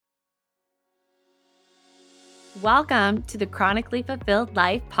Welcome to the Chronically Fulfilled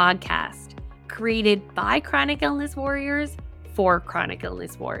Life podcast, created by chronic illness warriors for chronic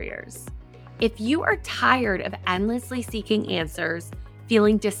illness warriors. If you are tired of endlessly seeking answers,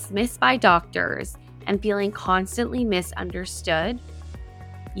 feeling dismissed by doctors, and feeling constantly misunderstood,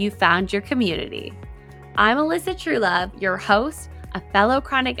 you found your community. I'm Alyssa Truelove, your host, a fellow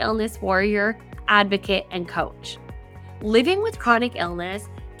chronic illness warrior, advocate, and coach. Living with chronic illness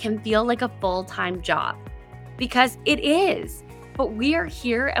can feel like a full-time job, because it is, but we are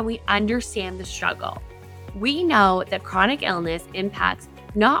here and we understand the struggle. We know that chronic illness impacts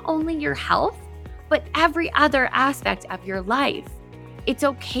not only your health, but every other aspect of your life. It's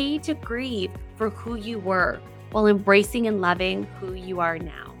okay to grieve for who you were while embracing and loving who you are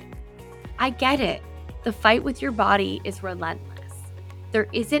now. I get it. The fight with your body is relentless. There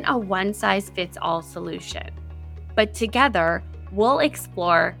isn't a one-size-fits-all solution, but together, we'll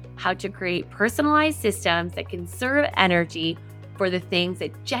explore how to create personalized systems that conserve energy for the things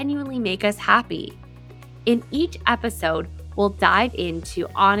that genuinely make us happy. In each episode, we'll dive into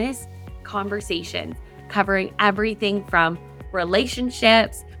honest conversations covering everything from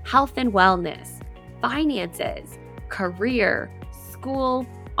relationships, health and wellness, finances, career, school,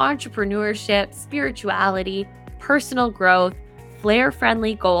 entrepreneurship, spirituality, personal growth,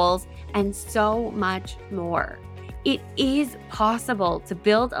 flare-friendly goals, and so much more. It is possible to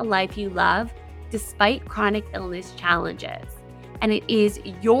build a life you love despite chronic illness challenges, and it is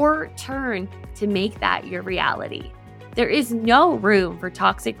your turn to make that your reality. There is no room for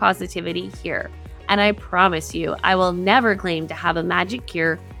toxic positivity here, and I promise you, I will never claim to have a magic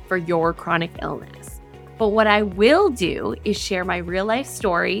cure for your chronic illness. But what I will do is share my real-life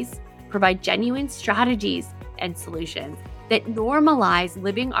stories, provide genuine strategies and solutions that normalize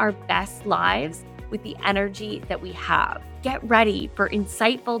living our best lives with the energy that we have. Get ready for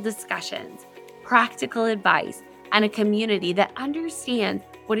insightful discussions, practical advice, and a community that understands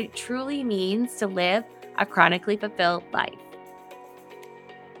what it truly means to live a chronically fulfilled life.